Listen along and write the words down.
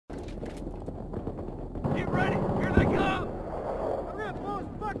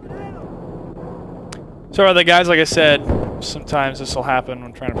Sorry about that, guys. Like I said, sometimes this will happen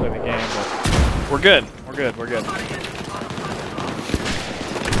when trying to play the game, but we're good. We're good. We're good.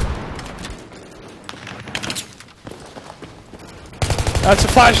 That's a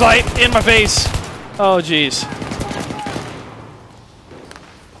flashlight in my face. Oh, jeez.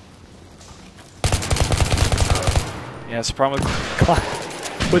 Yeah, it's a problem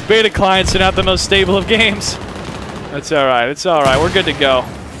with beta clients. They're not the most stable of games. That's all right. It's all right. We're good to go.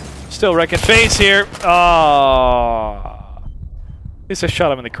 Still wrecking face here. Oh. At least I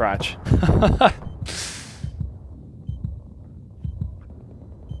shot him in the crotch.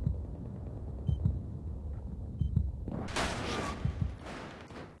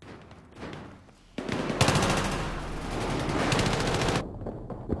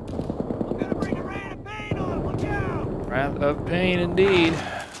 Wrath of pain, indeed.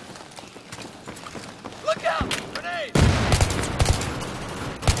 Look out! Grenade!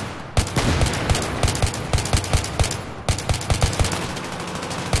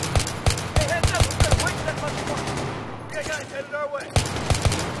 Hey, heads up! We're gonna wait for that motherfucker. We got guys headed our way.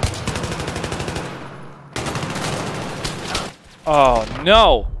 Oh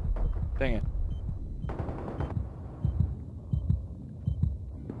no! Dang it.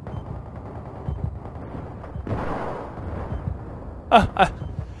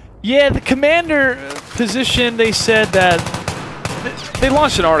 Yeah, the commander position, they said that... They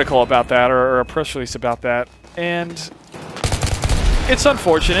launched an article about that, or a press release about that, and... It's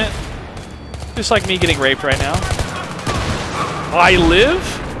unfortunate. Just like me getting raped right now. I live?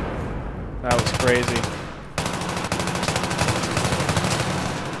 That was crazy.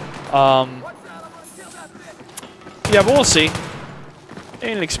 Yeah, but we'll see.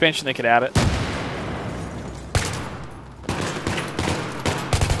 Ain't an expansion they could add it.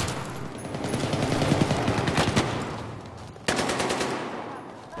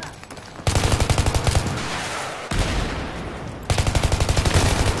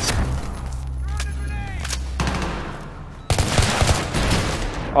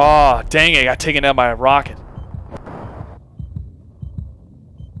 Oh, dang it, I got taken down by a rocket.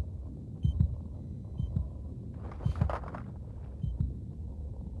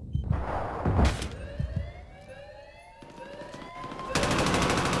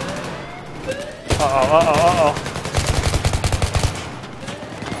 Uh-oh.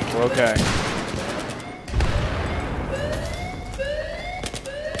 We're okay.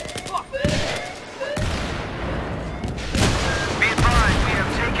 Be advised, we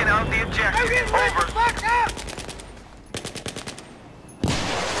have taken out the objective. Over.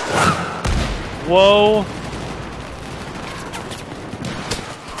 Whoa.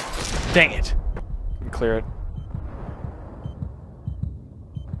 Dang it. Clear it.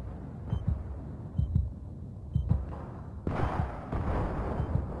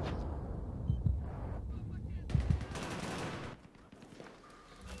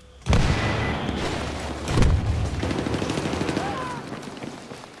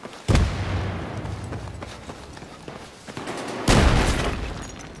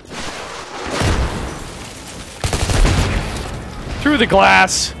 Through the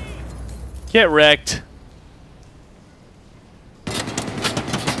glass. Get wrecked.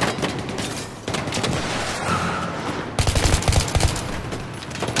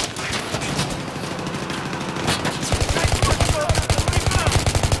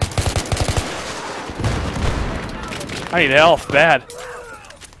 I need health, bad.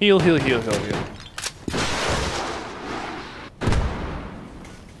 Heal.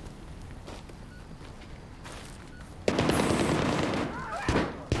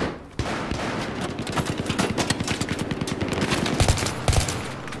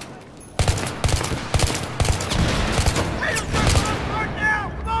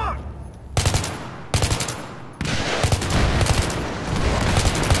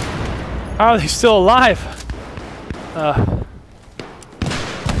 How are they still alive?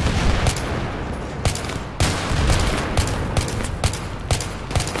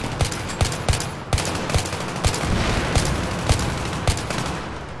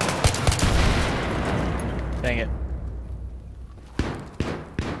 Dang it.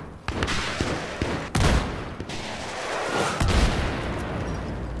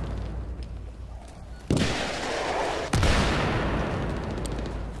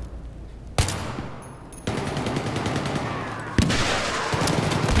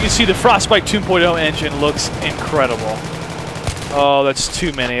 You can see the Frostbite 2.0 engine looks incredible. Oh, that's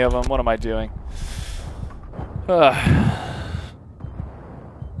too many of them. What am I doing?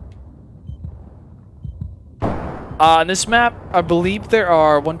 On this map, I believe there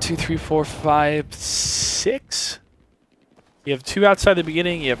are 1, 2, 3, 4, 5, 6. You have 2 outside the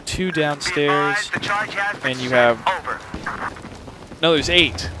beginning, you have 2 downstairs, and you have... No, there's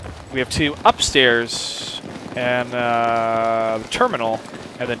 8. We have 2 upstairs, and the terminal,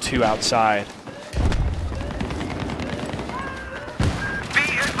 and then 2 outside. Be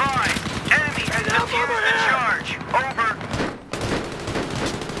advised, enemy has defused the charge. Over.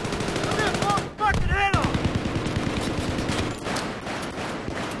 Fucking head off.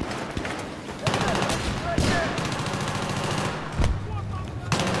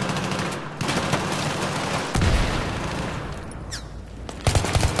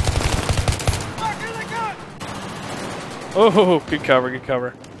 Oh, good cover, good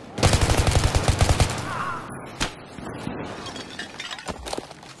cover.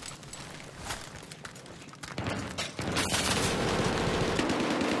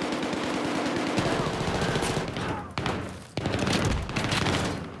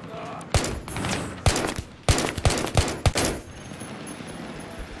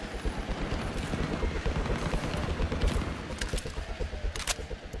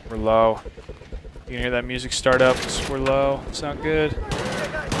 We're low. You can hear that music start up. We're low. It's not good.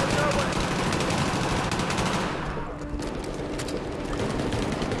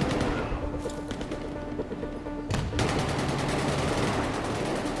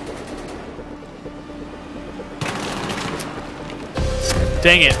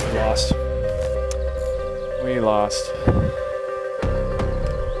 Dang it. We lost. We lost.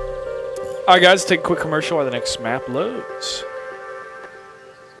 Alright guys, take a quick commercial while the next map loads.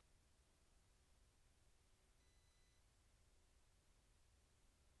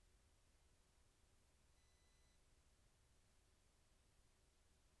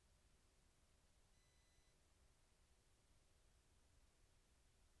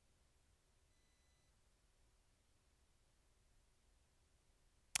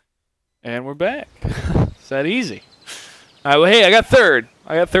 And we're back. It's that easy. All right, well, hey, I got third.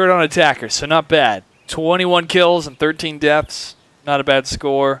 I got third on attacker, so not bad. 21 kills and 13 deaths. Not a bad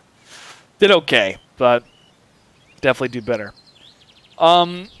score. Did okay, but definitely do better.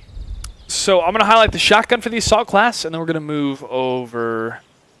 So I'm going to highlight the shotgun for the assault class, and then we're going to move over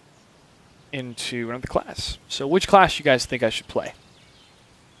into another class. So which class you guys think I should play?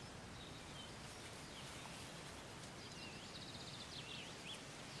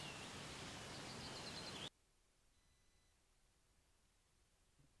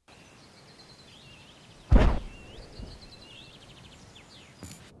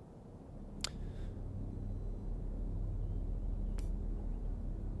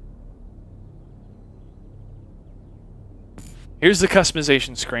 Here's the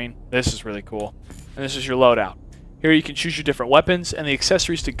customization screen. This is really cool. And this is your loadout. Here you can choose your different weapons and the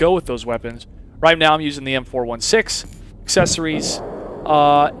accessories to go with those weapons. Right now I'm using the M416. Accessories,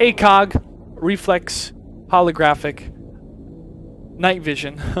 ACOG, Reflex, Holographic, Night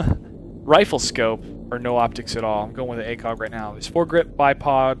Vision, Rifle Scope, or no optics at all. I'm going with the ACOG right now. There's foregrip,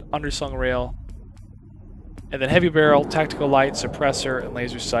 bipod, underslung rail, and then heavy barrel, tactical light, suppressor, and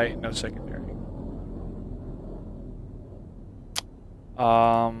laser sight, no secondary.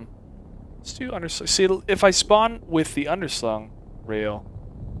 Let's do underslung. See, if I spawn with the underslung rail,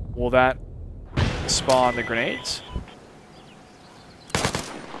 will that spawn the grenades?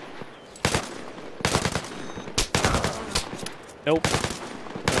 Nope.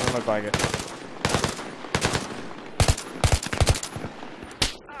 Doesn't look like it.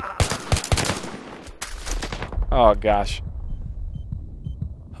 Oh gosh.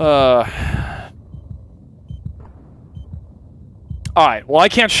 Alright, well I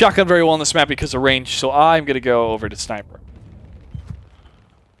can't shotgun very well on this map because of range, so I'm going to go over to sniper.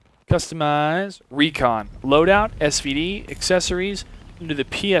 Customize, recon, loadout, SVD, accessories, into the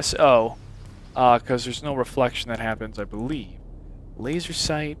PSO, because there's no reflection that happens, I believe. Laser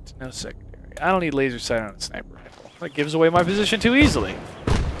sight, no secondary. I don't need laser sight on a sniper rifle. That gives away my position too easily.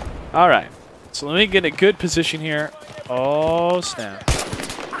 Alright, so let me get a good position here. Oh snap.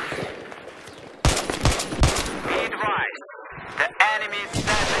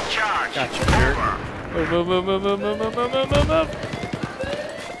 Gotcha, jerk. Move, move, move, move, move, move, move, move, move.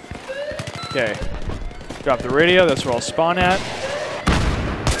 Okay. Drop the radio, that's where I'll spawn at.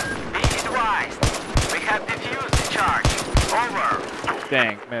 Be advised. We have defused the charge. Over.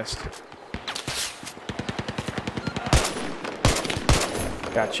 Dang, missed.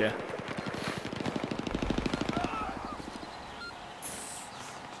 Gotcha.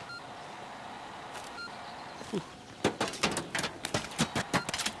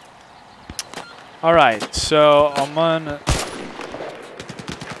 Alright, so I'm on...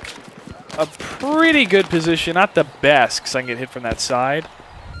 a pretty good position. Not the best, because I can get hit from that side.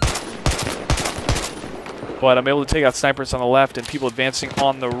 But I'm able to take out snipers on the left and people advancing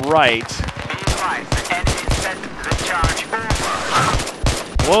on the right.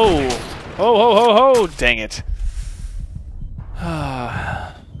 Whoa! Ho, ho, ho, ho! Dang it.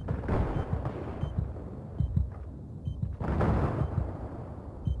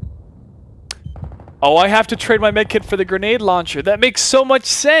 Oh, I have to trade my medkit for the grenade launcher. That makes so much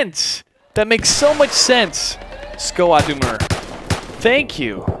sense. That makes so much sense. Skoadumer. Thank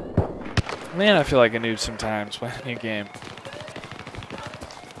you. Man, I feel like a noob sometimes playing a game.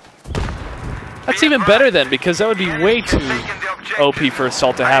 That's even better then, because that would be way too OP for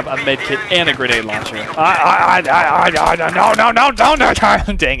Assault to have a medkit and a grenade launcher. No,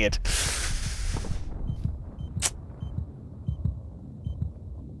 dang it.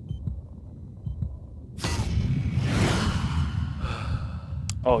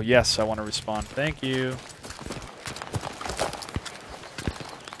 Oh, yes, I want to respawn. Thank you.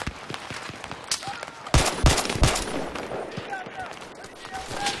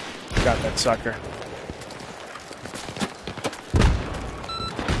 Got that sucker.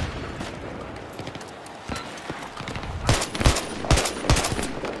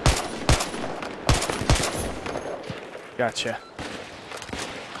 Gotcha.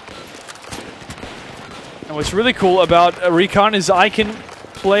 And what's really cool about Recon is I can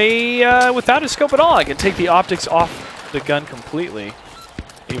play without a scope at all. I can take the optics off the gun completely.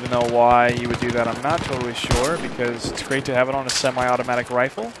 Even though why you would do that, I'm not totally sure, because it's great to have it on a semi-automatic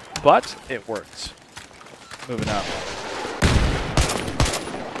rifle, but it works. Moving up.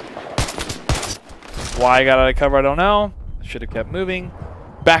 Why I got out of cover, I don't know. I should have kept moving.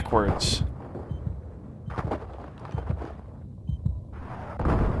 Backwards.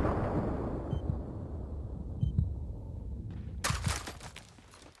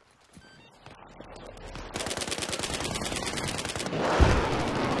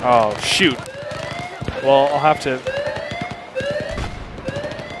 Oh, shoot. Well, I'll have to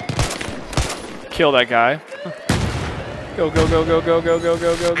kill that guy. Go, go, go, go, go, go, go,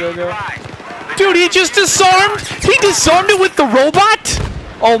 go, go, go, go. Dude, he just disarmed! He disarmed it with the robot?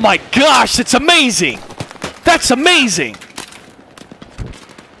 Oh my gosh, it's amazing! That's amazing!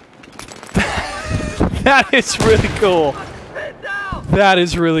 That is really cool. That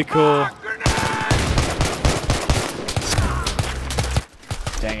is really cool.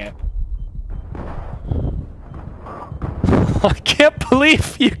 Dang it. I can't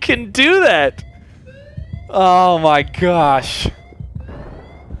believe you can do that! Oh my gosh.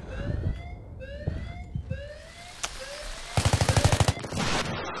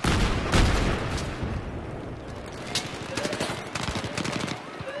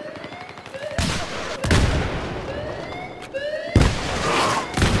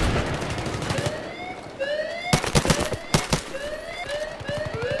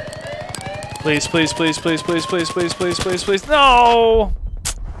 Please, please, please, please, please, please, please, please, please, please. No!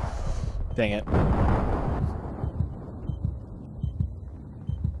 Dang it.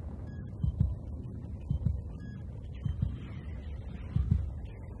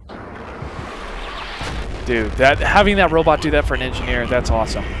 Dude, having that robot do that for an engineer, that's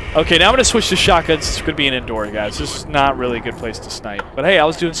awesome. Okay, now I'm going to switch to shotguns. It's going to be an indoor, guys. This is not really a good place to snipe. But hey, I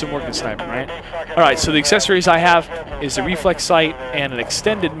was doing some work in sniping, right? Alright, so the accessories I have is a reflex sight and an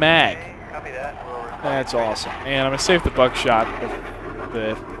extended mag. That's awesome. And I'm going to save the buckshot,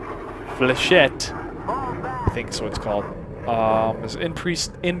 the flechette, I think is what it's called. Is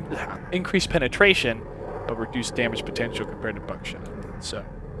increased penetration, but reduced damage potential compared to buckshot. So,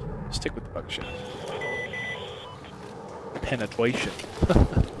 stick with the buckshot. Penetration.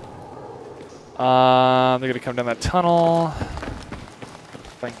 They're going to come down that tunnel.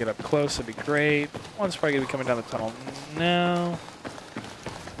 If I can get up close, that'd be great. One's probably going to be coming down the tunnel now.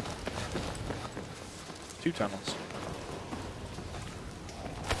 2 tunnels.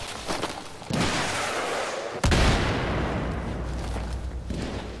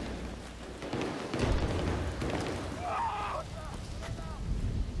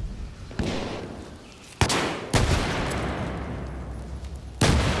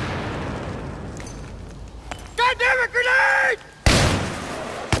 God damn it, grenade!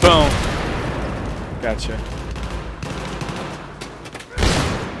 Boom. Gotcha.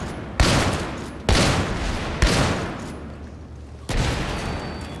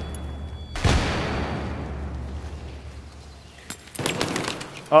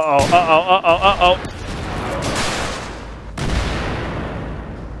 Uh-oh, uh-oh, uh-oh, uh-oh.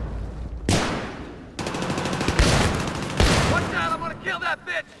 Watch out, I'm gonna kill that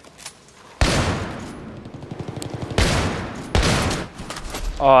bitch!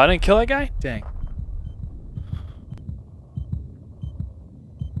 Oh, I didn't kill that guy? Dang.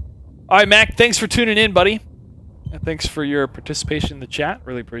 Alright, Mac, thanks for tuning in, buddy. And thanks for your participation in the chat.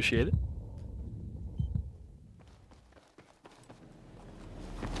 Really appreciate it.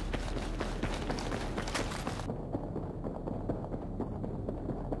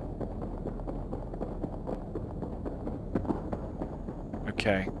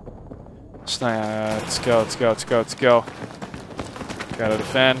 Okay. Let's go, let's go, let's go, let's go. Gotta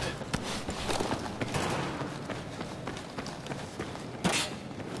defend.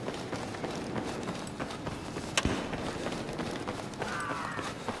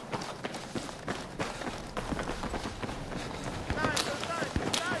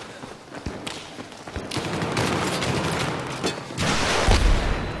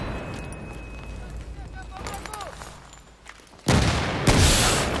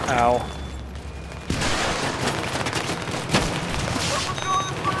 Ow.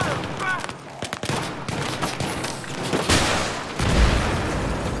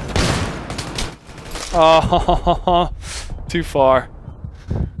 Oh, too far.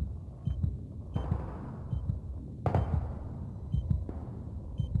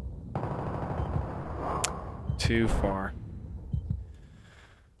 Too far.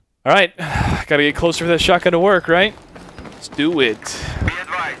 All right, gotta get closer for that shotgun to work, right? Let's do it. Be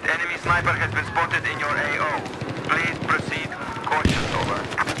advised, enemy sniper has been spotted in your AO. Please proceed. Cautious, over.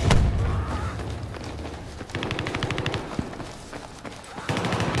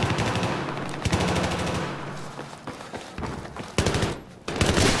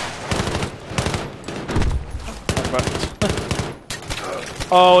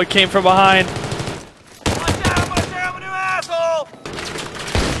 Oh, it came from behind. Watch out, you asshole!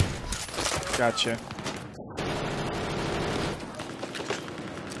 Gotcha.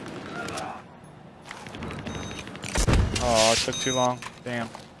 Oh, it took too long. Damn.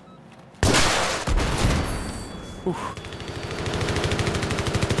 Whew.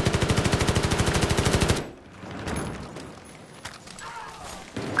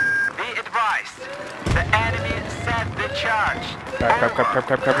 Be advised, the enemy set the charge. Crap,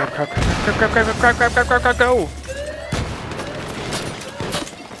 go!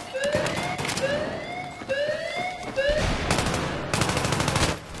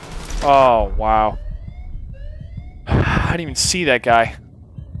 Oh, wow. I didn't even see that guy.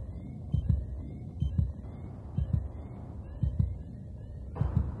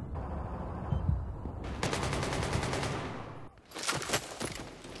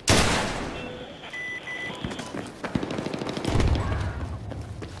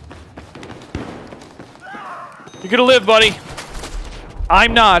 You're gonna live, buddy.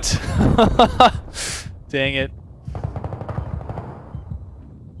 I'm not. Dang it.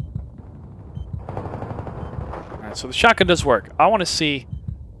 Alright, so the shotgun does work. I want to see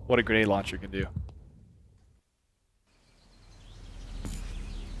what a grenade launcher can do.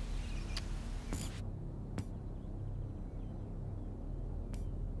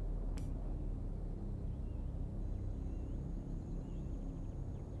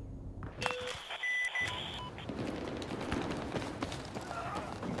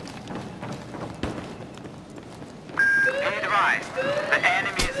 Be advised, the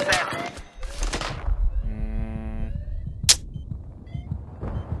enemy is set.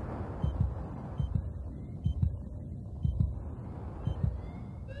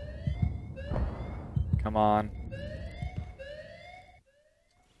 Come on.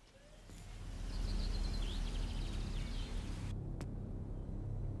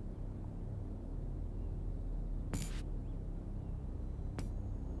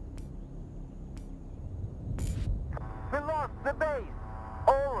 We lost the base.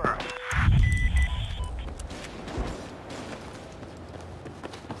 Over.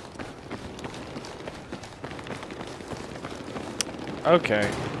 Okay,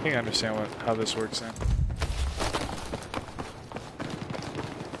 I think I understand how this works then.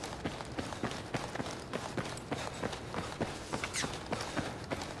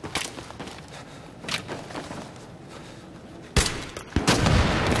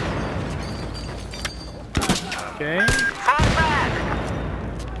 Okay. Fall back.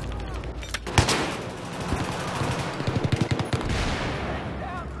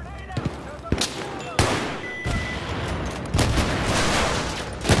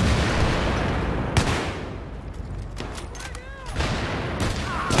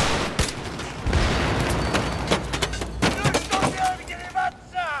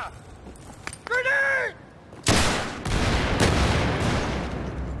 Grenade!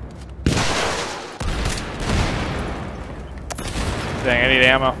 Dang, I need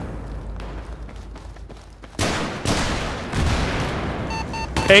ammo.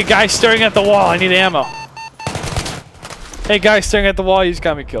 Hey, guy staring at the wall. I need ammo. Hey, guy staring at the wall. You just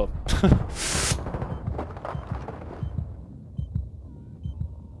got me killed.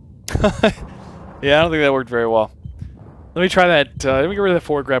 Yeah, I don't think that worked very well. Let me try that. Let me get rid of the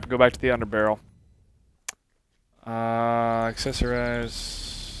forward grab and go back to the underbarrel.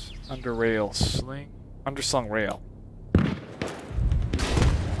 Accessorize under rail sling, underslung rail.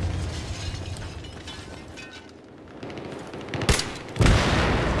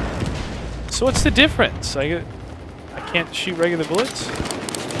 So what's the difference? I can't shoot regular bullets?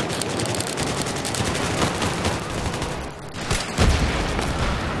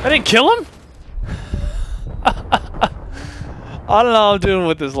 I didn't kill him? I don't know what I'm doing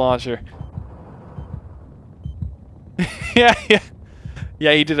with this launcher. Yeah,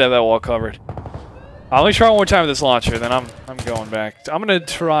 he did have that wall covered. Let me try one more time with this launcher, then I'm going back. I'm gonna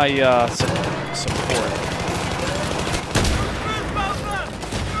try support.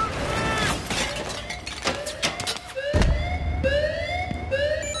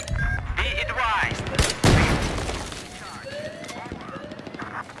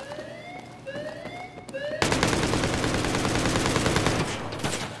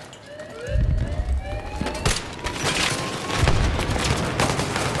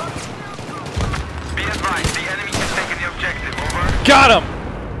 Got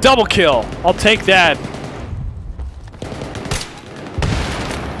him! Double kill. I'll take that.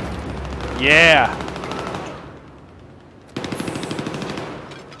 Yeah.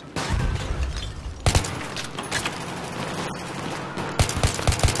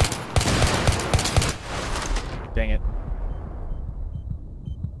 Dang it.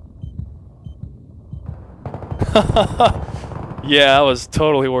 Yeah, that was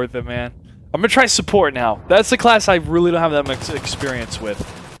totally worth it, man. I'm gonna try support now. That's the class I really don't have that much experience with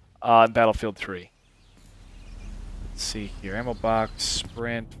in Battlefield 3. Let's see here. Ammo box,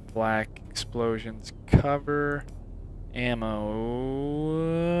 sprint, flak, explosions, cover,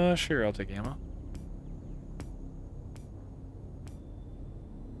 ammo. Sure, I'll take ammo.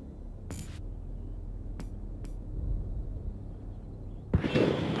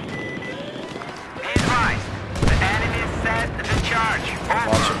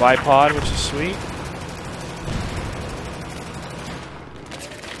 Launch a bipod, which is sweet.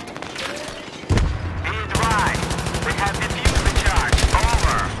 Be advised, we have defused the charge.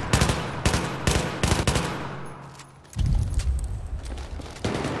 Over.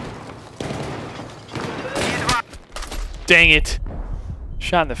 Dang it.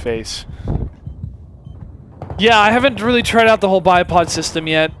 Shot in the face. Yeah, I haven't really tried out the whole bipod system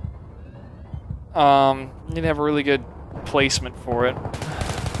yet. Need to have a really good placement for it.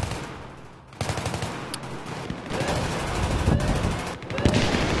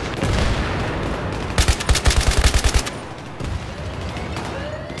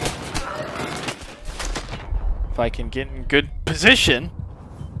 If I can get in good position.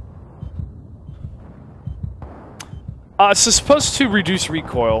 It's supposed to reduce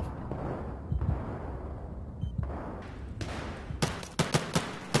recoil.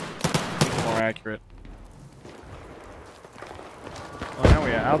 More accurate. Oh, now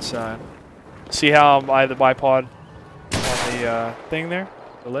we are outside. See how I the bipod on the thing there?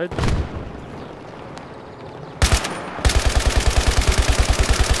 The ledge?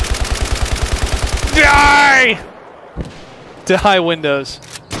 Die! Die, Windows.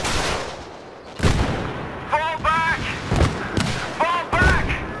 Fall back! Fall back!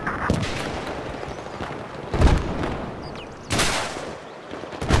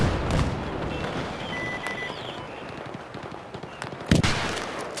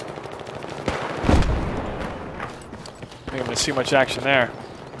 I think I'm gonna see much action there.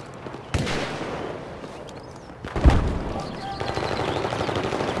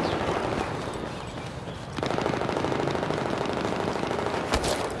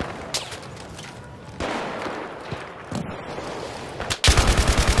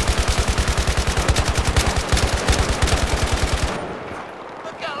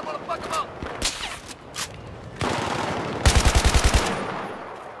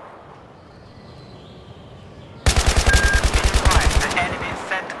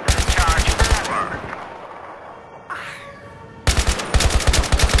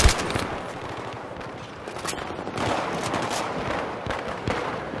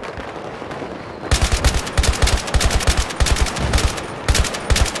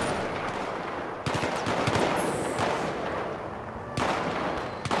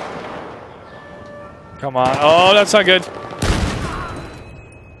 Come on. Oh, that's not good.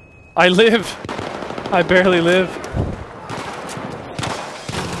 I live. I barely live.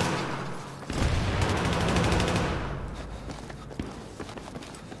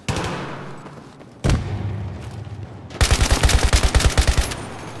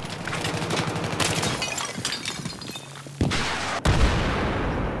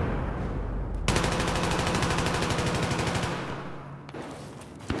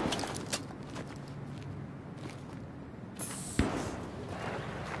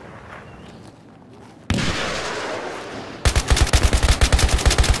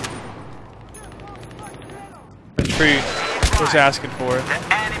 Tree was asking for it. The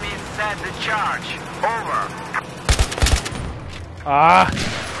enemy set the charge. Over. Ah!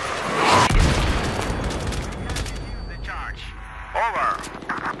 The charge. Over.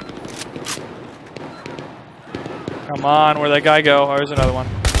 Come on, where'd that guy go? Oh, there's another one.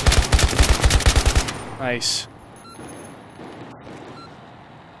 Nice.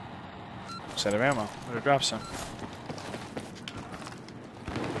 Set of ammo. Better drop some.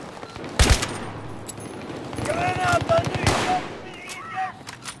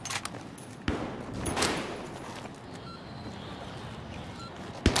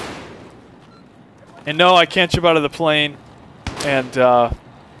 And no, I can't jump out of the plane and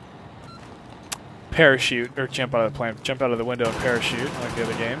parachute, or jump out of the plane, jump out of the window and parachute like the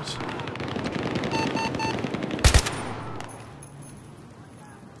other games.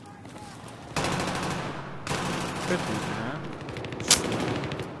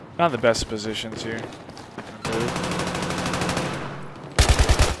 Not the best positions here.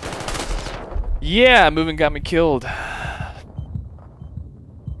 Yeah, moving got me killed.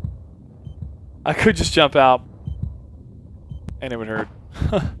 I could just jump out and it would hurt.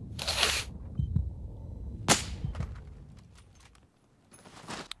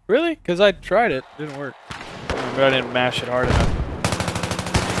 Really? Because I tried it. It didn't work. Maybe I didn't mash it hard enough.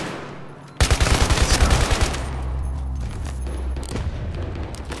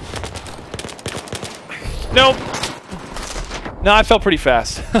 Nope. No, I fell pretty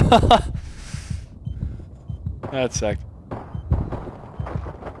fast. That sucked.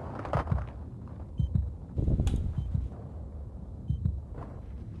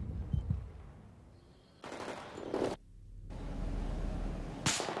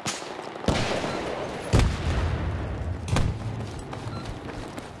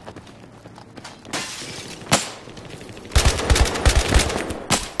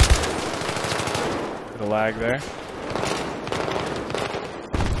 Bit of lag there.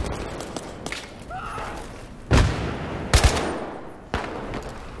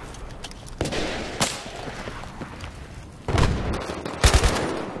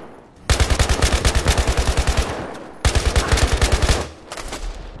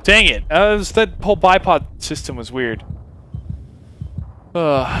 Dang it! That whole bipod system was weird.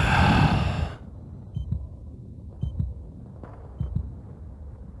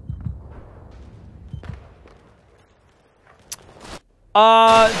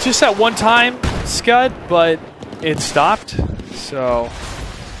 Just that one time, Scud, but it stopped, so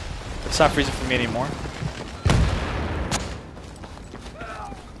it's not freezing for me anymore.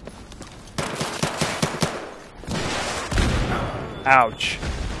 Ouch.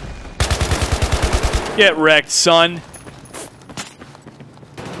 Get wrecked, son.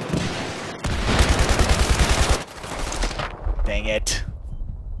 Dang it.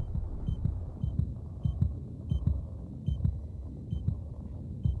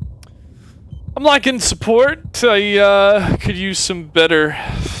 I'm liking support. I could use some better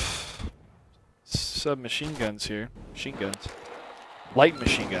submachine guns here. Machine guns. Light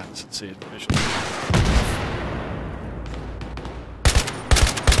machine guns, let's see it officially.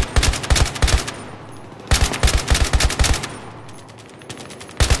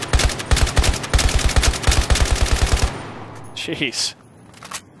 Jeez.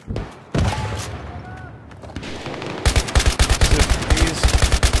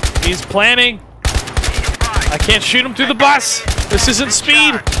 He's planning. I can't shoot him through the bus. This isn't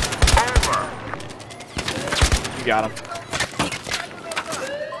speed. You got him. Be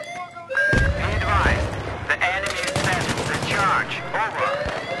advised, the enemy set the charge. Over.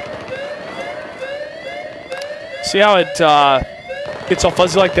 See how it gets all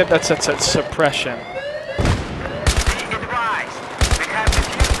fuzzy like that? That's suppression.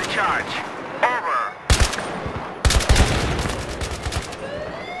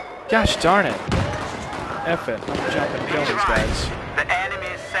 Gosh darn it. F it. I'm gonna jump and kill these guys. The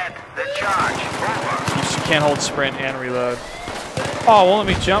enemy set the charge. Over. You can't hold sprint and reload. Oh, won't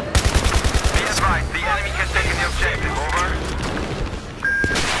let me jump? Be advised, the enemy has taken the objective. Over.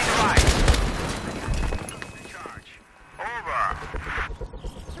 Be advised. The charge.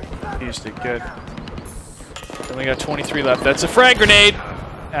 Over. Used it. Good. Only got 23 left. That's a frag grenade!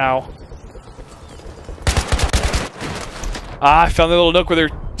 Ow. Ah, I found the little nook where they're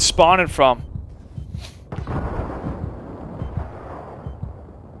spawning from.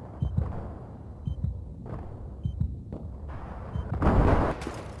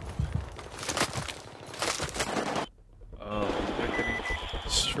 Oh, they're getting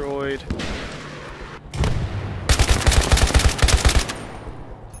destroyed.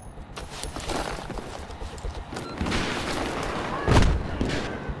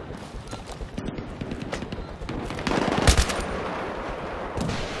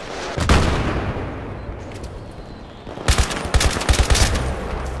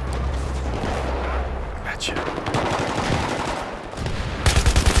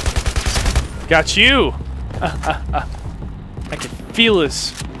 Got you! I can feel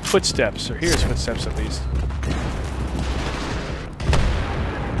his footsteps, or hear his footsteps at least.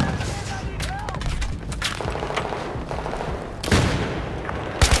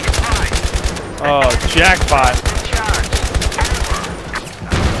 Oh, jackpot.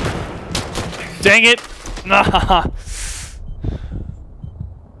 Dang it! Nah.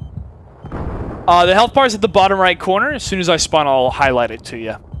 The health bar is at the bottom right corner. As soon as I spawn, I'll highlight it to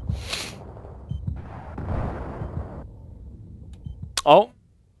you. Oh,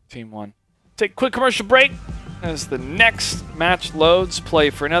 team won. Take a quick commercial break as the next match loads.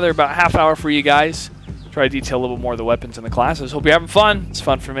 Play for another about half hour for you guys. Try to detail a little bit more of the weapons and the classes. Hope you're having fun. It's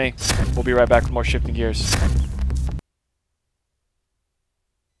fun for me. We'll be right back with more Shifting Gears.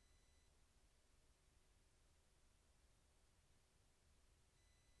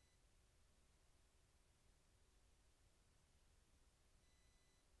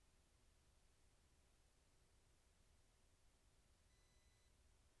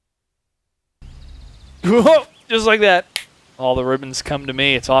 Whoa, just like that. All the ribbons come to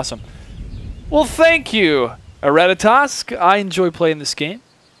me. It's awesome. Well, thank you, Ereditask. I enjoy playing this game.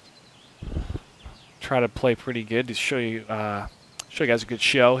 Try to play pretty good to show you guys a good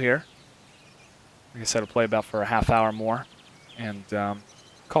show here. Like I said, I'll play about for a half hour more and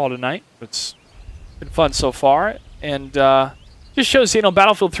call it a night. It's been fun so far, and just shows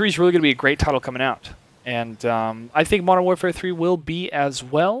Battlefield 3 is really going to be a great title coming out, and I think Modern Warfare 3 will be as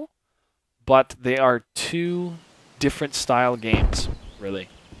well. But they are two different style games, really.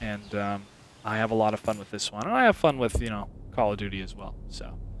 And I have a lot of fun with this one. And I have fun with, Call of Duty as well.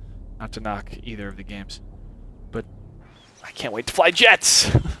 So, not to knock either of the games. But I can't wait to fly jets!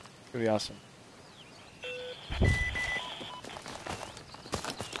 It's going to be awesome.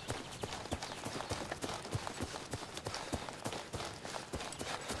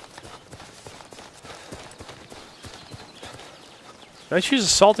 Did I choose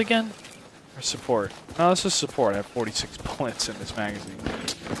assault again? Or support? No, this is support. I have 46 bullets in this magazine.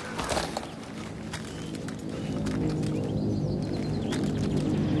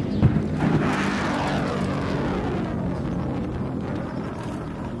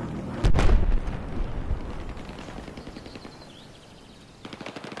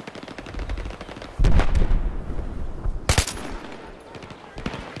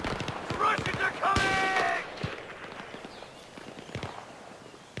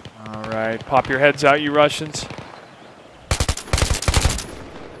 Pop your heads out, you Russians.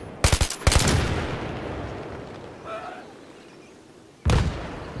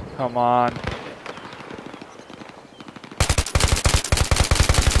 Come on.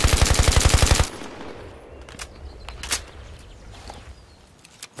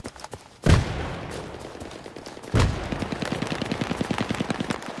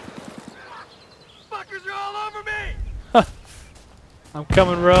 Fuckers are all over me! I'm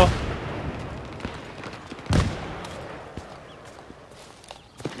coming, bro.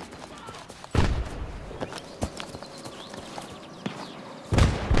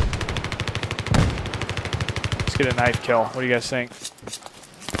 Get a knife kill. What do you guys think?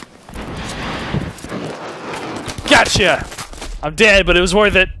 Gotcha! I'm dead, but it was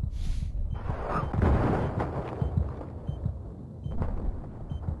worth it.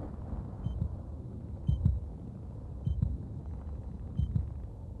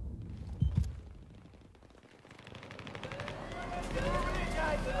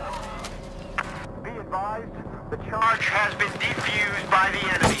 Be advised, the charge has been defused by the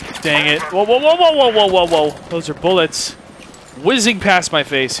enemy. Dang it. Whoa, whoa, whoa, whoa, whoa, whoa, whoa, whoa. Those are bullets whizzing past my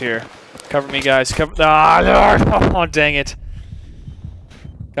face here. Cover me, guys. Cover. Ah, oh, dang it.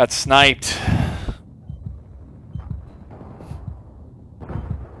 Got sniped.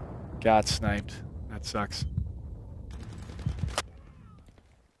 Got sniped. That sucks.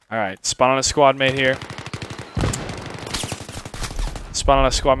 Alright, spawn on a squad mate here. Spawn on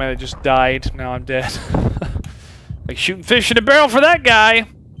a squad mate that just died. Now I'm dead. Like shooting fish in a barrel for that guy.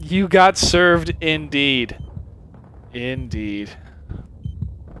 You got served indeed. Indeed.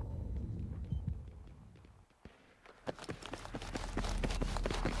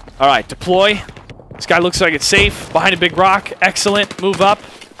 Alright, deploy. This guy looks like it's safe. Behind a big rock. Excellent. Move up.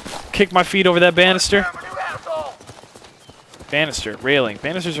 Kick my feet over that banister. Banister. Railing.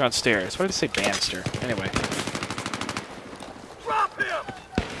 Banisters are on stairs. Why did I say banister? Anyway.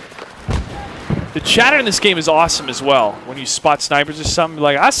 The chatter in this game is awesome as well. When you spot snipers or something,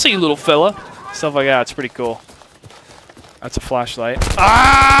 like, I see you, little fella. Stuff like that. It's pretty cool. That's a flashlight.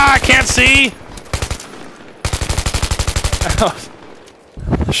 Ah! I can't see!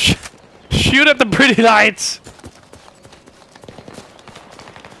 Shoot at the pretty lights!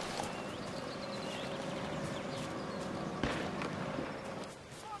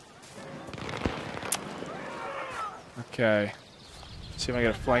 Okay. See if I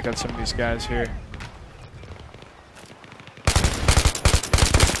get a flank on some of these guys here.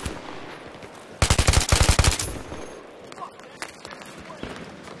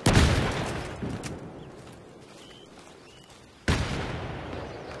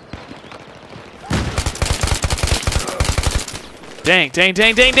 Dang, dang,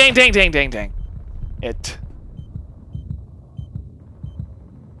 dang, dang, dang, dang, dang, dang, dang. It.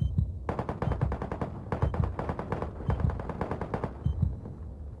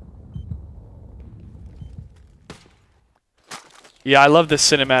 Yeah, I love the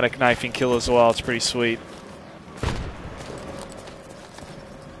cinematic knifing kill as well. It's pretty sweet.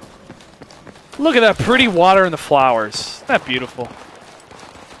 Look at that pretty water in the flowers. Isn't that beautiful?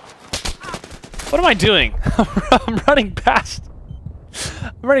 What am I doing? I'm running past.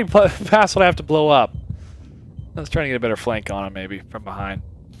 I'm running past what I have to blow up. I was trying to get a better flank on him, maybe, from behind.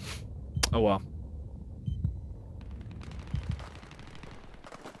 Oh well.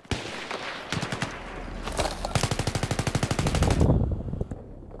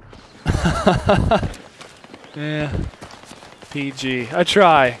 Yeah. PG. I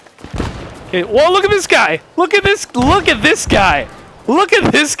try. Okay. Whoa! Look at this guy. Look at this. Look at this guy. Look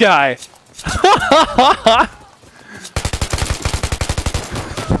at this guy.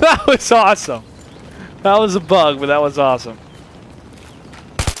 That was awesome. That was a bug, but that was awesome.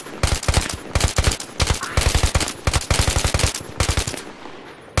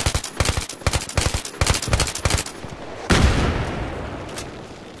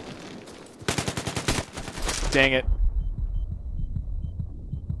 Dang it.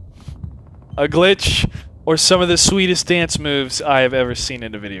 A glitch or some of the sweetest dance moves I have ever seen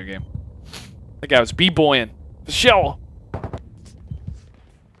in a video game. That guy was b-boying. For sure.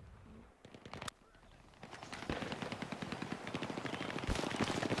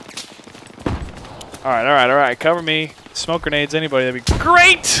 Alright, alright, alright. Cover me. Smoke grenades, anybody. That'd be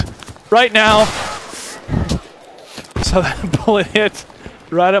great! Right now. So that bullet hit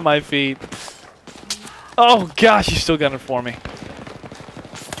right at my feet. Oh gosh, you still got it for me.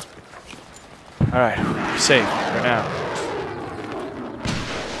 Alright, we're safe for now.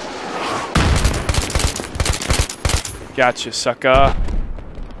 Gotcha, sucker.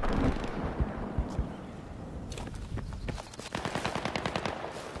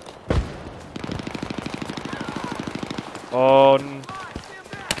 Oh.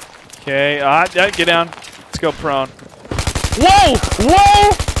 Okay. Get down. Let's go prone. Whoa!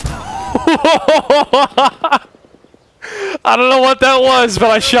 Whoa! I don't know what that was, but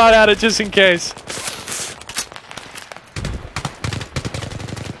I shot at it just in case.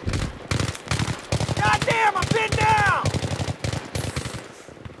 God damn, I'm pinned down!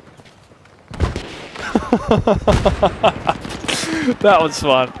 That was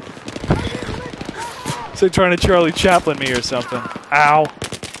fun. It's like trying to Charlie Chaplin me or something. Ow.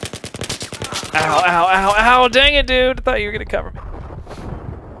 Ow, ow, ow, ow. Dang it, dude. I thought you were going to cover me.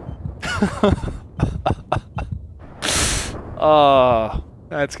 Oh,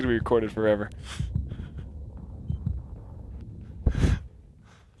 that's going to be recorded forever.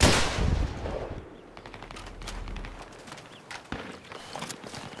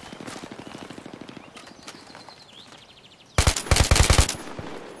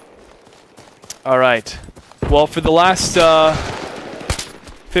 All right. Well, for the last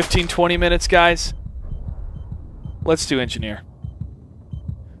 15-20 minutes, guys, let's do engineer.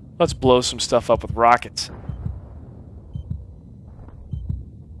 Let's blow some stuff up with rockets.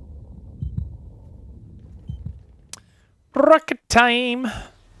 Rocket time.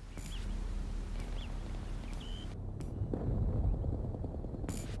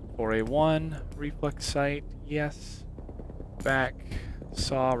 For a 1 reflex sight, yes. Back,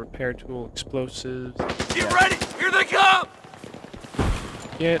 saw, repair tool, explosives. Get ready! Here they come!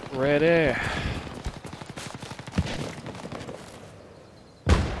 Get ready.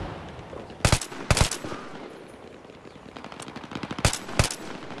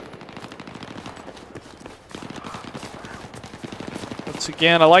 Once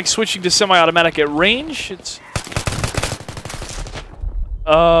again, I like switching to semi-automatic at range. It's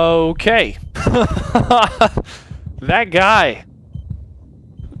okay. That guy.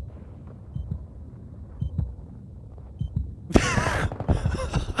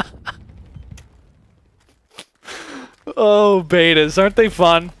 Oh, betas. Aren't they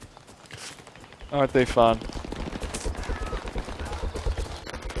fun? Aren't they fun?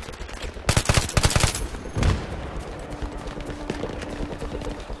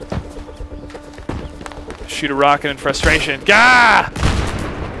 Shoot a rocket in frustration. Gah!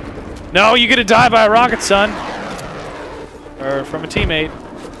 No, you're gonna die by a rocket, son. Or from a teammate.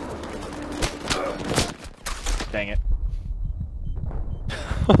 Dang it.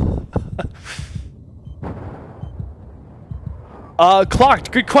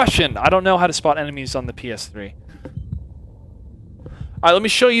 Clocked. Good question. I don't know how to spot enemies on the PS3. Alright, let me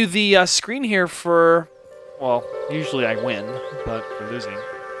show you the screen here for... Well, usually I win, but for losing.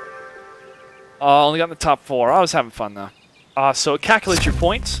 Only got in the top 4. I was having fun, though. So it calculates your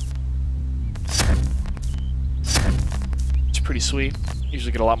points. It's pretty sweet.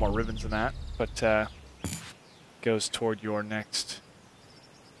 Usually get a lot more ribbons than that, but goes toward your next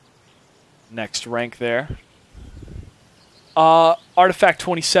rank there. Artifact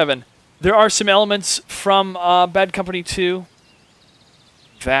 27. There are some elements from Bad Company 2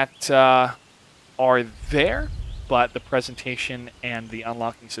 that are there, but the presentation and the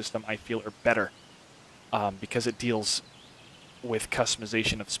unlocking system I feel are better because it deals with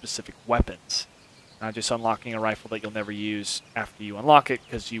customization of specific weapons, not just unlocking a rifle that you'll never use after you unlock it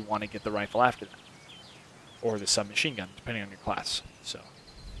because you want to get the rifle after that, or the submachine gun, depending on your class. So.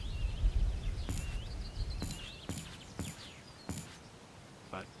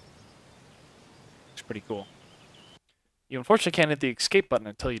 But it's pretty cool. You unfortunately can't hit the escape button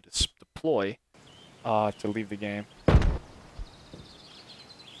until you deploy to leave the game.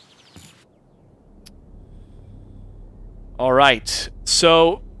 Alright,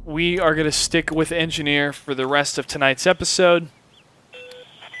 so we are going to stick with Engineer for the rest of tonight's episode.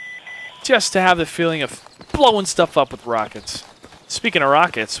 Just to have the feeling of blowing stuff up with rockets. Speaking of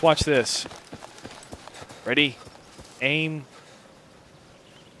rockets, watch this. Ready? Aim.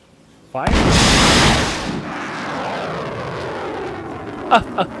 Fire.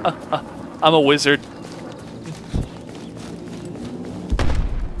 I'm a wizard.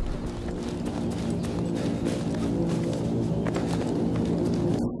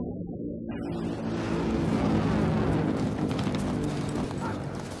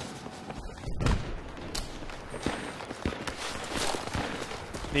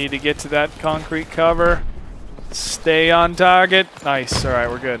 Need to get to that concrete cover. Stay on target. Nice. All right,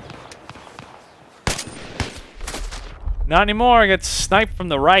 we're good. Not anymore. I got sniped from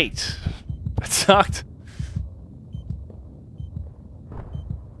the right. That sucked.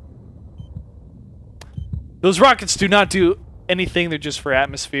 Those rockets do not do anything. They're just for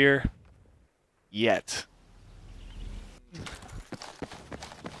atmosphere. Yet.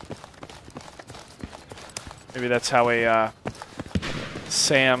 Maybe that's how a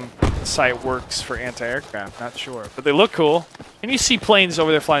SAM sight works for anti-aircraft. Not sure. But they look cool. And you see planes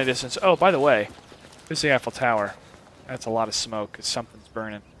over there flying a distance. Oh, by the way, there's the Eiffel Tower. That's a lot of smoke because something's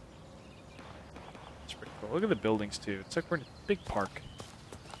burning. It's pretty cool. Look at the buildings, too. It's like we're in a big park.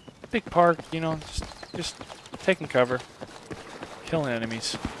 Big park, you know, just taking cover. Killing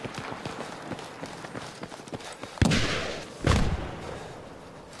enemies.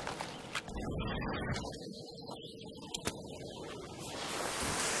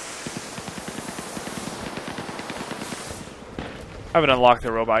 I haven't unlocked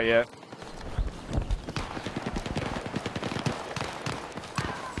the robot yet.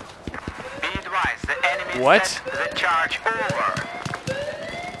 Be advised, the enemy What? set the charge over.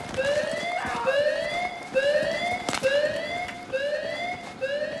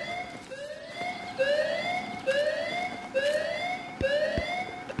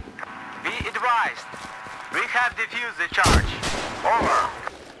 Be advised, we have defused the charge. Over.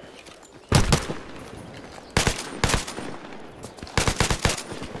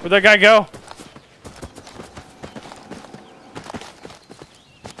 Where'd that guy go?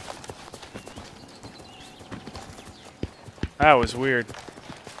 That was weird.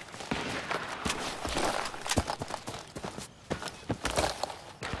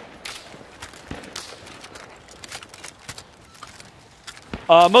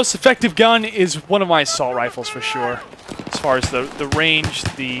 Most effective gun is one of my assault rifles for sure. As far as the range,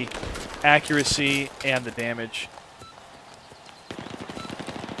 the accuracy, and the damage.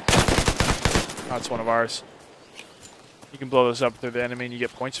 That's one of ours. You can blow those up through the enemy and you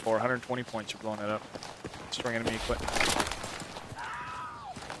get points for 120 points for blowing it up. Destroying enemy equipment.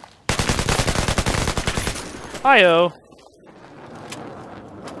 Hi-oh!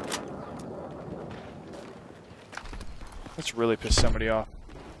 Let's really piss somebody off.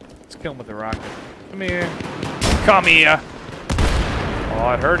 Let's kill him with a rocket. Come here. Come here!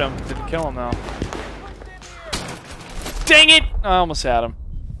 Oh, it hurt him. Didn't kill him though. Dang it! I almost had him.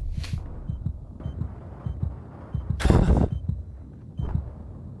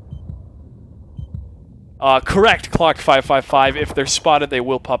 Correct, Clock 555. If they're spotted, they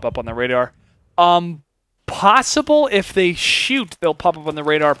will pop up on the radar. Possible if they shoot, they'll pop up on the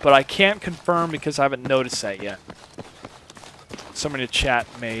radar, but I can't confirm because I haven't noticed that yet. Somebody in the chat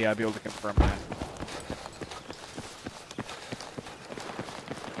may be able to confirm that.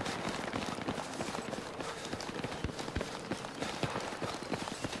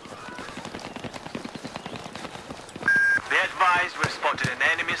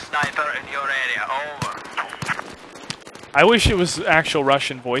 enemy sniper in your area. Over. I wish it was actual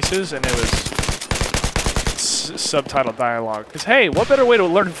Russian voices and it was subtitled dialogue. Because, hey, what better way to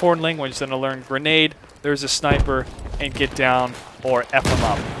learn a foreign language than to learn grenade, there's a sniper, and get down, or F them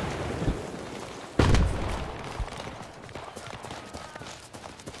up.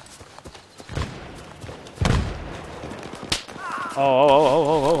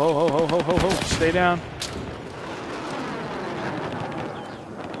 Oh, stay down.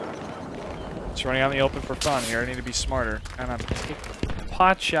 Just running out in the open for fun here. I need to be smarter. And I'm taking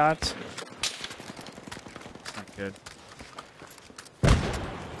pot shots. Not good.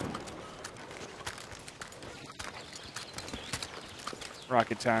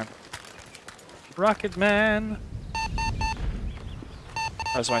 Rocket time. Rocket Man!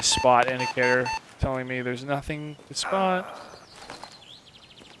 That's my spot indicator telling me there's nothing to spot.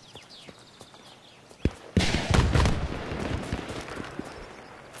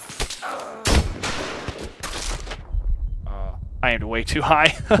 I aimed way too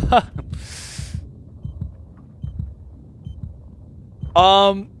high.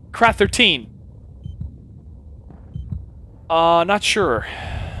 Craft 13. Not sure.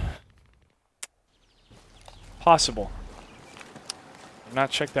 Possible. I've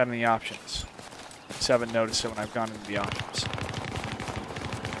not checked that in the options. Just haven't noticed it when I've gone into the options.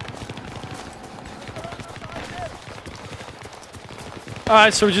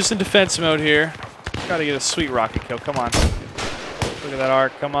 Alright, so we're just in defense mode here. Gotta get a sweet rocket kill. Come on. Look at that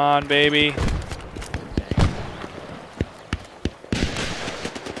arc. Come on, baby.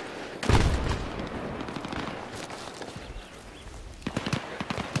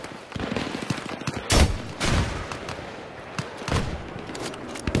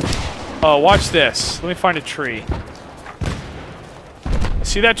 Oh, watch this. Let me find a tree.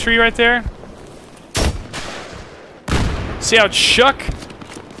 See that tree right there? See how it shook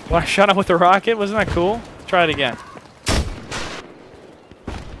when I shot him with the rocket? Wasn't that cool? Try it again.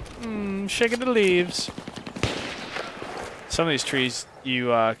 Shaking the leaves. Some of these trees you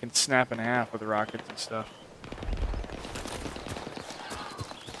can snap in half with the rockets and stuff.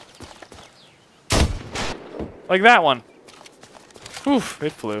 Like that one. Oof,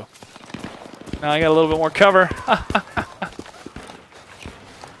 it flew. Now I got a little bit more cover.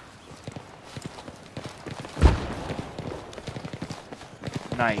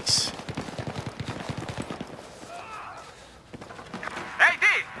 Nice. Hey, D!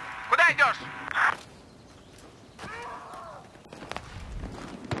 Куда идешь?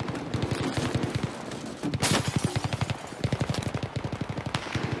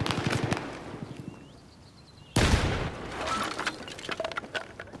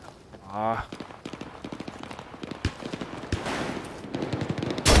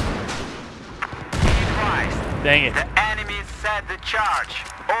 Dang it. The enemy set the charge.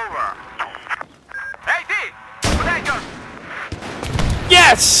 Over. Hey, D! Куда идешь?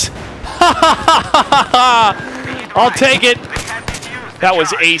 Yes! I'll take it. That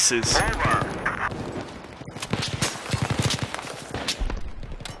was aces. Over.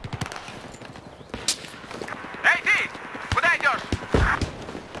 Hey, D! Куда идешь?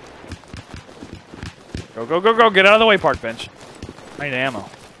 Go, go, go, go. Get out of the way, park bench. I need ammo.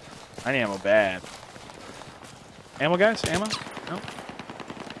 I need ammo bad. Ammo, guys? Ammo? No?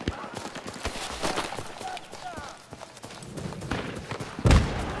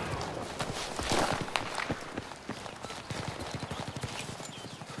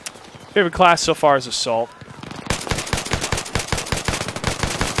 Favorite class so far is Assault.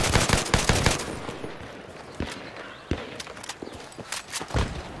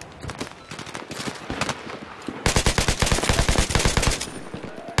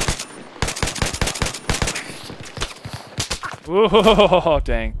 Whoa,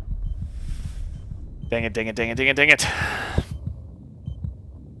 dang. Dang it, dang it, dang it, dang it, dang it.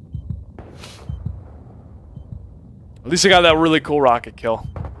 At least I got that really cool rocket kill.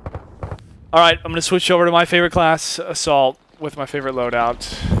 Alright, I'm going to switch over to my favorite class, Assault, with my favorite loadout.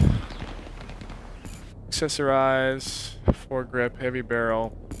 Accessorize, foregrip, heavy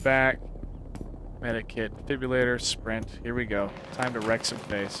barrel, back, medic kit, defibrillator, sprint. Here we go. Time to wreck some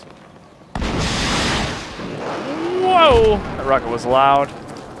face. Whoa! That rocket was loud.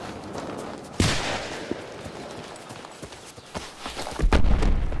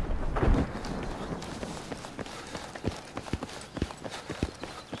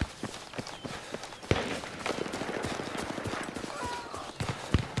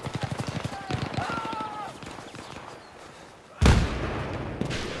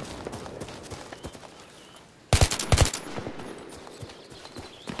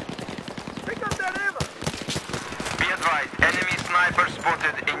 Be advised, enemy sniper spotted.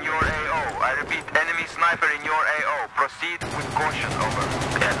 sniper in your AO. Proceed with caution, over.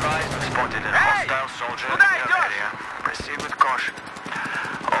 Be advised, we spotted a hostile soldier in your area. Proceed with caution.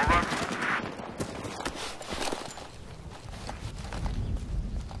 Over.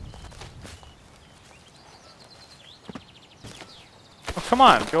 Oh, come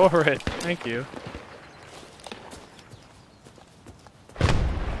on, go over it. Thank you.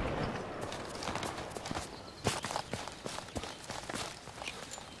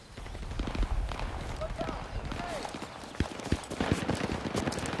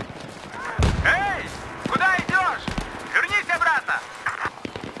 Эй! Куда идешь? Вернись обратно!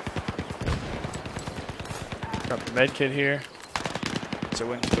 Got the med kit here. So I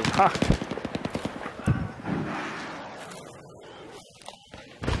went to the rock.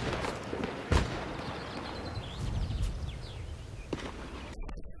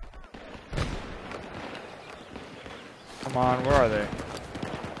 Come on, where are they?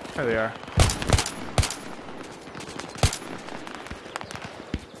 There they are.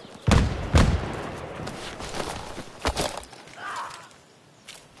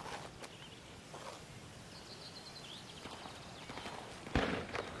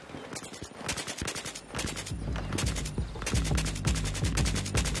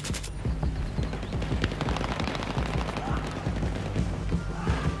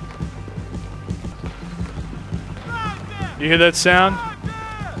 You hear that sound?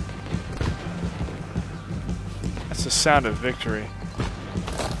 That's the sound of victory.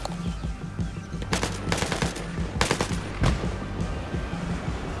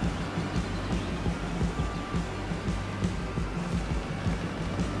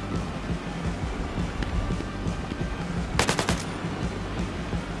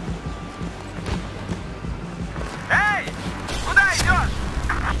 Эй! Куда идешь?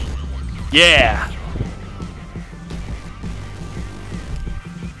 Yeah!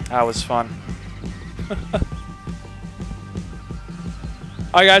 That was fun.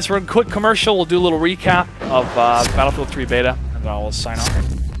 Alright guys, we're in a quick commercial. We'll do a little recap of Battlefield 3 beta, and then I'll sign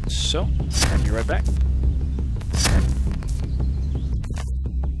off. So, I'll be right back.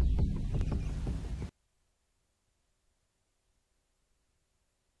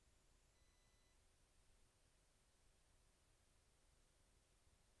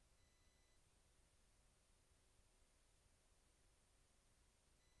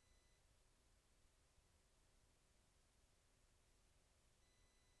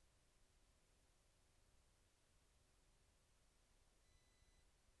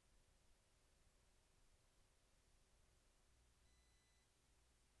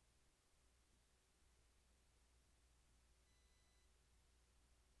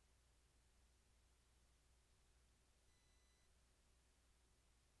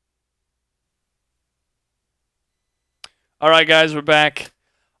 All right, guys, we're back.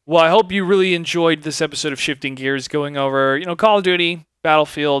 Well, I hope you really enjoyed this episode of Shifting Gears, going over, Call of Duty,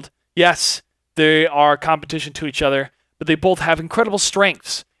 Battlefield. Yes, they are competition to each other, but they both have incredible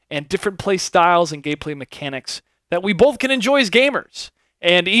strengths and different play styles and gameplay mechanics that we both can enjoy as gamers.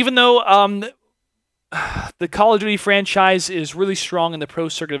 And even though the Call of Duty franchise is really strong in the pro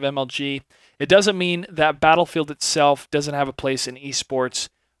circuit of MLG, it doesn't mean that Battlefield itself doesn't have a place in esports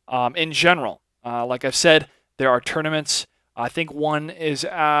in general. Like I've said, there are tournaments. I think one is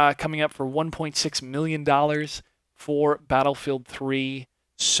coming up for $1.6 million for Battlefield 3,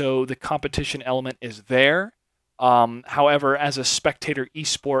 so the competition element is there. However, as a spectator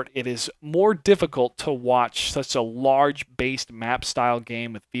esport, it is more difficult to watch such a large-based map-style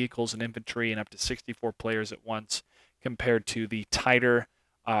game with vehicles and infantry and up to 64 players at once compared to the tighter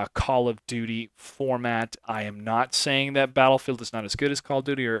Call of Duty format. I am not saying that Battlefield is not as good as Call of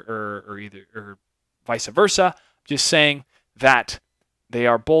Duty or vice versa. I'm just saying that they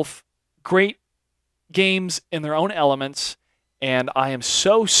are both great games in their own elements, and I am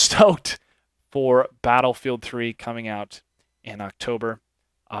so stoked for Battlefield 3 coming out in October.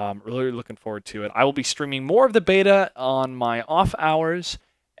 Really looking forward to it. I will be streaming more of the beta on my off hours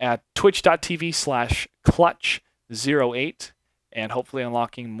at twitch.tv/clutch08 and hopefully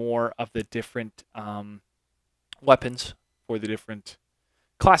unlocking more of the different weapons for the different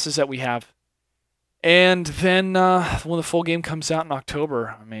classes that we have. And then when the full game comes out in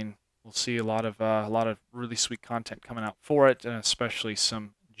October, I mean, we'll see a lot of really sweet content coming out for it, and especially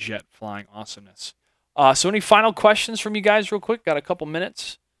some jet flying awesomeness. So any final questions from you guys real quick? Got a couple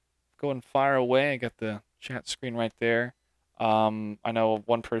minutes. Go and fire away. I got the chat screen right there. I know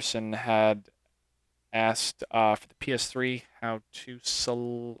one person had asked for the PS3 how to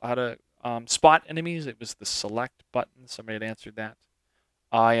spot enemies. It was the select button. Somebody had answered that.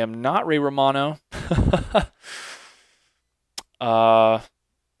 I am not Ray Romano.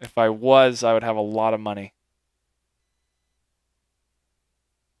 If I was, I would have a lot of money.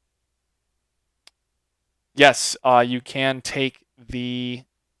 Yes, you can take the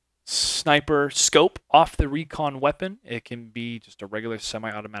sniper scope off the recon weapon. It can be just a regular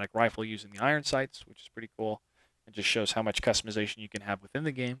semi-automatic rifle using the iron sights, which is pretty cool. It just shows how much customization you can have within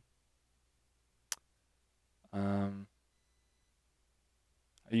the game.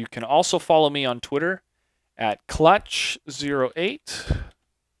 You can also follow me on Twitter at Clutch08.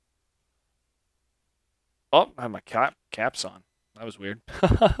 Oh, I have my caps on. That was weird.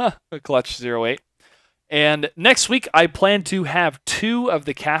 Clutch08. And next week, I plan to have 2 of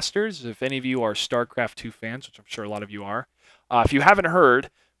the casters. If any of you are StarCraft 2 fans, which I'm sure a lot of you are. If you haven't heard,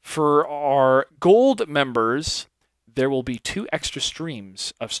 for our gold members, there will be 2 extra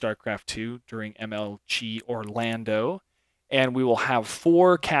streams of StarCraft 2 during MLG Orlando. And we will have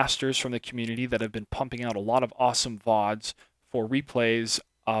 4 casters from the community that have been pumping out a lot of awesome VODs for replays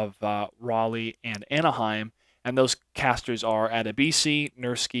of Raleigh and Anaheim. And those casters are Adebisi,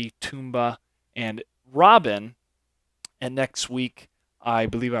 Nursky, Tumba, and Robin. And next week, I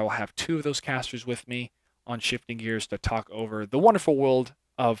believe I will have 2 of those casters with me on Shifting Gears to talk over the wonderful world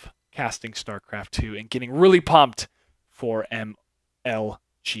of casting StarCraft 2 and getting really pumped for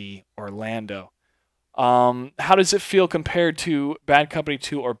MLG Orlando. How does it feel compared to Bad Company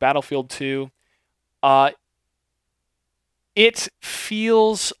 2 or Battlefield 2? It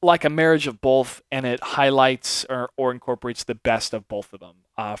feels like a marriage of both, and it highlights or incorporates the best of both of them.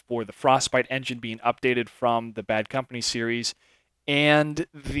 For the Frostbite engine being updated from the Bad Company series, and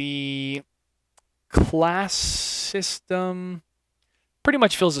the class system pretty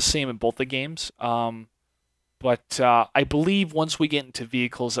much feels the same in both the games. But I believe once we get into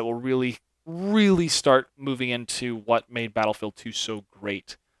vehicles, that will really start moving into what made Battlefield 2 so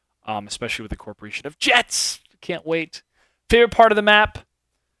great, especially with the incorporation of jets. Can't wait. Favorite part of the map?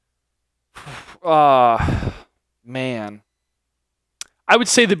 Man. I would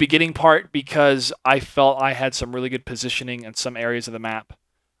say the beginning part, because I felt I had some really good positioning in some areas of the map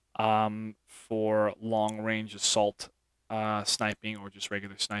for long-range assault sniping or just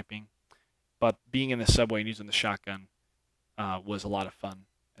regular sniping. But being in the subway and using the shotgun was a lot of fun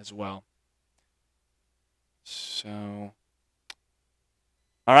as well. So,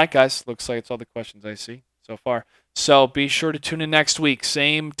 all right, guys. Looks like it's all the questions I see so far. So be sure to tune in next week,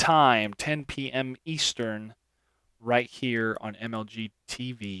 same time, 10 p.m. Eastern, right here on MLG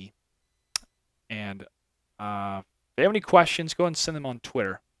TV. And if you have any questions, go ahead and send them on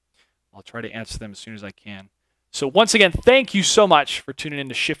Twitter. I'll try to answer them as soon as I can. So once again, thank you so much for tuning in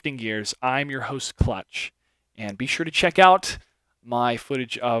to Shifting Gears. I'm your host, Clutch. And be sure to check out my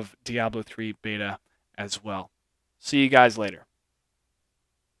footage of Diablo 3 beta as well. See you guys later.